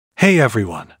Hey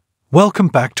everyone, welcome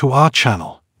back to our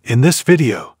channel. In this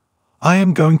video, I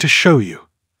am going to show you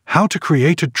how to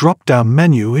create a drop-down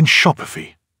menu in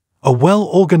Shopify. A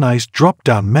well-organized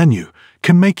drop-down menu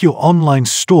can make your online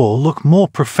store look more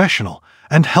professional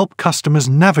and help customers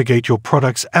navigate your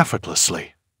products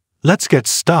effortlessly. Let's get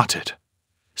started.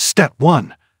 Step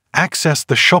 1. Access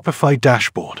the Shopify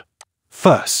dashboard.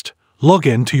 First, log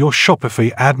in to your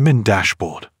Shopify admin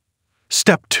dashboard.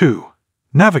 Step 2.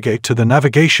 Navigate to the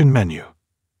navigation menu.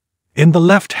 In the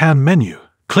left-hand menu,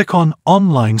 click on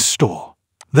Online Store.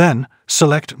 Then,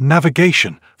 select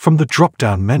Navigation from the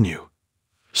drop-down menu.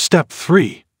 Step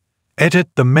 3. Edit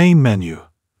the main menu.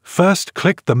 First,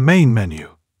 click the main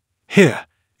menu. Here,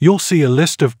 you'll see a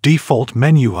list of default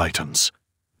menu items.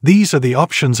 These are the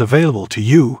options available to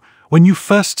you when you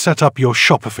first set up your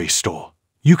Shopify store.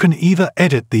 You can either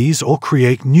edit these or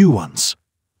create new ones.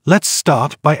 Let's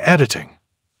start by editing.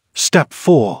 Step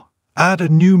 4. Add a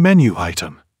new menu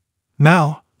item.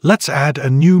 Now, let's add a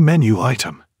new menu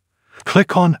item.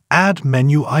 Click on Add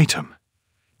Menu Item.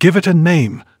 Give it a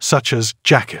name, such as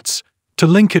Jackets. To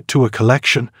link it to a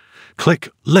collection, click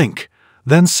Link,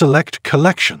 then select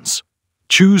Collections.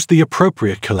 Choose the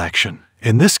appropriate collection,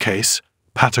 in this case,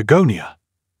 Patagonia.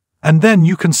 And then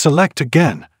you can select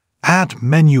again, Add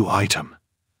Menu Item,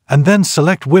 and then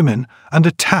select Women and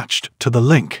Attached to the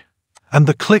link, and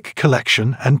the click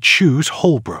collection and choose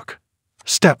Holbrook.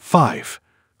 Step 5.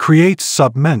 Create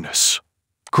submenus.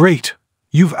 Great!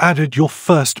 You've added your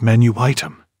first menu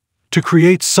item. To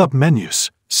create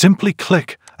submenus, simply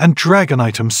click and drag an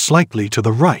item slightly to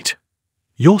the right.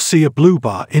 You'll see a blue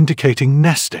bar indicating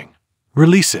nesting.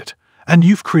 Release it, and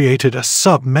you've created a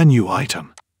sub-menu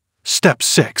item. Step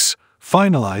 6.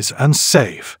 Finalize and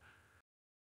save.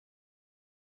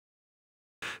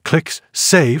 Click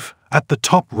Save at the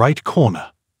top right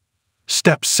corner.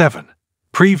 Step 7.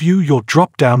 Preview your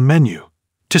drop-down menu.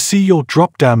 To see your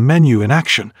drop-down menu in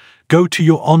action, go to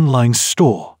your online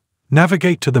store.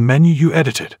 Navigate to the menu you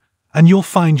edited, and you'll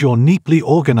find your neatly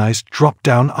organized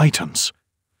drop-down items.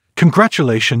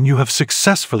 Congratulations, you have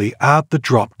successfully added the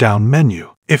drop-down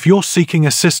menu. If you're seeking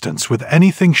assistance with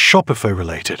anything Shopify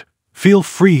related, feel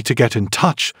free to get in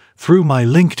touch through my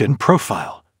LinkedIn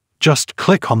profile. Just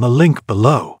click on the link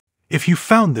below. If you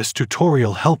found this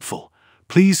tutorial helpful,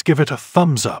 please give it a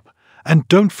thumbs up and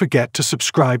don't forget to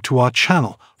subscribe to our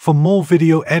channel for more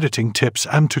video editing tips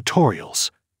and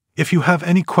tutorials. If you have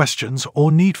any questions or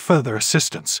need further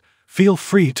assistance, feel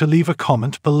free to leave a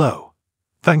comment below.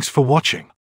 Thanks for watching.